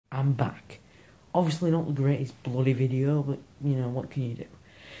I'm back. Obviously not the greatest bloody video, but you know, what can you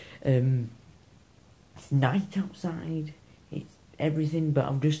do? It's night outside, it's everything, but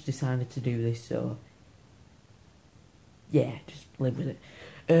I've just decided to do this, so yeah, just live with it.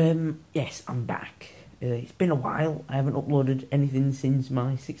 Yes, I'm back. It's been a while. I haven't uploaded anything since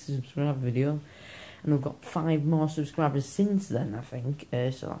my 60 subscriber video, and I've got 5 more subscribers since then, I think,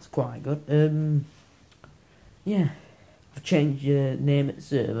 so that's quite good. Yeah, I've changed the name at the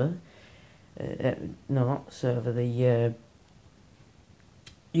server. No, not the server, the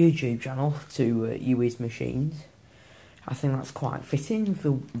YouTube channel to Uwe's Machines. I think that's quite fitting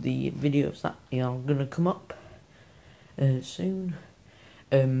for the videos that are going to come up soon.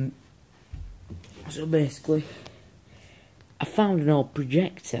 So basically, I found an old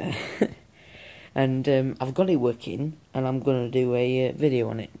projector and I've got it working, and I'm going to do a video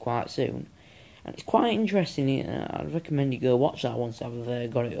on it quite soon. And it's quite interesting. I'd recommend you go watch that once I've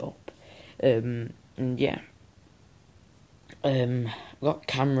got it up. And yeah, I've got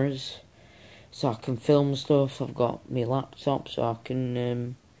cameras so I can film stuff. I've got my laptop so I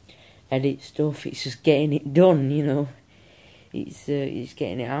can edit stuff. It's just getting it done, you know. It's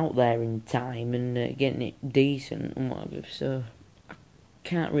getting it out there in time and getting it decent and whatever. So I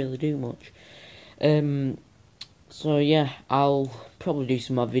can't really do much. So yeah, I'll probably do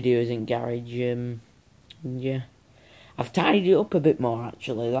some more videos in Garage. Yeah, I've tidied it up a bit more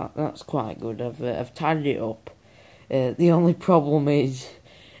actually. That's quite good. I've tidied it up. The only problem is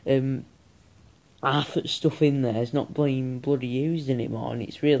half the stuff in there is not being bloody used anymore, and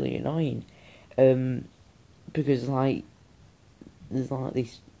it's really annoying. Because like there's like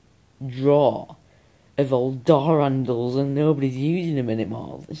this drawer of old door handles and nobody's using them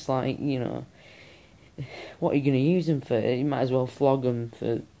anymore. It's like, you know, what are you going to use them for? You might as well flog them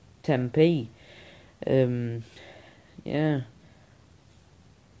for 10p. Yeah.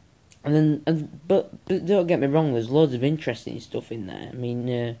 But don't get me wrong, there's loads of interesting stuff in there. I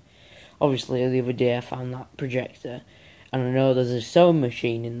mean, obviously the other day I found that projector, and I know there's a sewing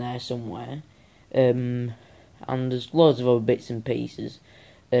machine in there somewhere, and there's loads of other bits and pieces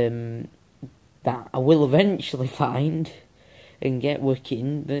that I will eventually find and get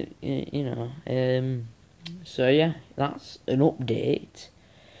working, but you know, so yeah, that's an update,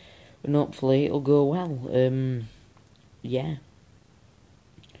 and hopefully it'll go well. Yeah,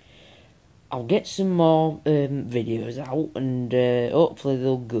 I'll get some more videos out, and hopefully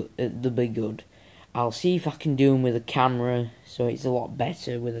they'll be good. I'll see if I can do them with a camera, so it's a lot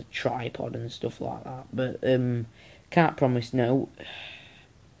better with a tripod and stuff like that. But can't promise no.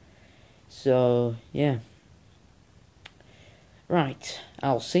 So yeah, right.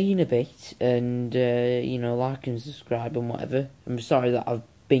 I'll see you in a bit, and you know, like and subscribe and whatever. I'm sorry that I've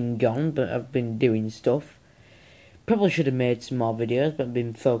been gone, but I've been doing stuff. Probably should have made some more videos, but I've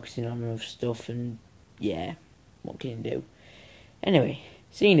been focusing on other stuff, and yeah, what can you do? Anyway,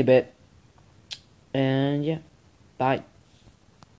 see you in a bit, and yeah, bye.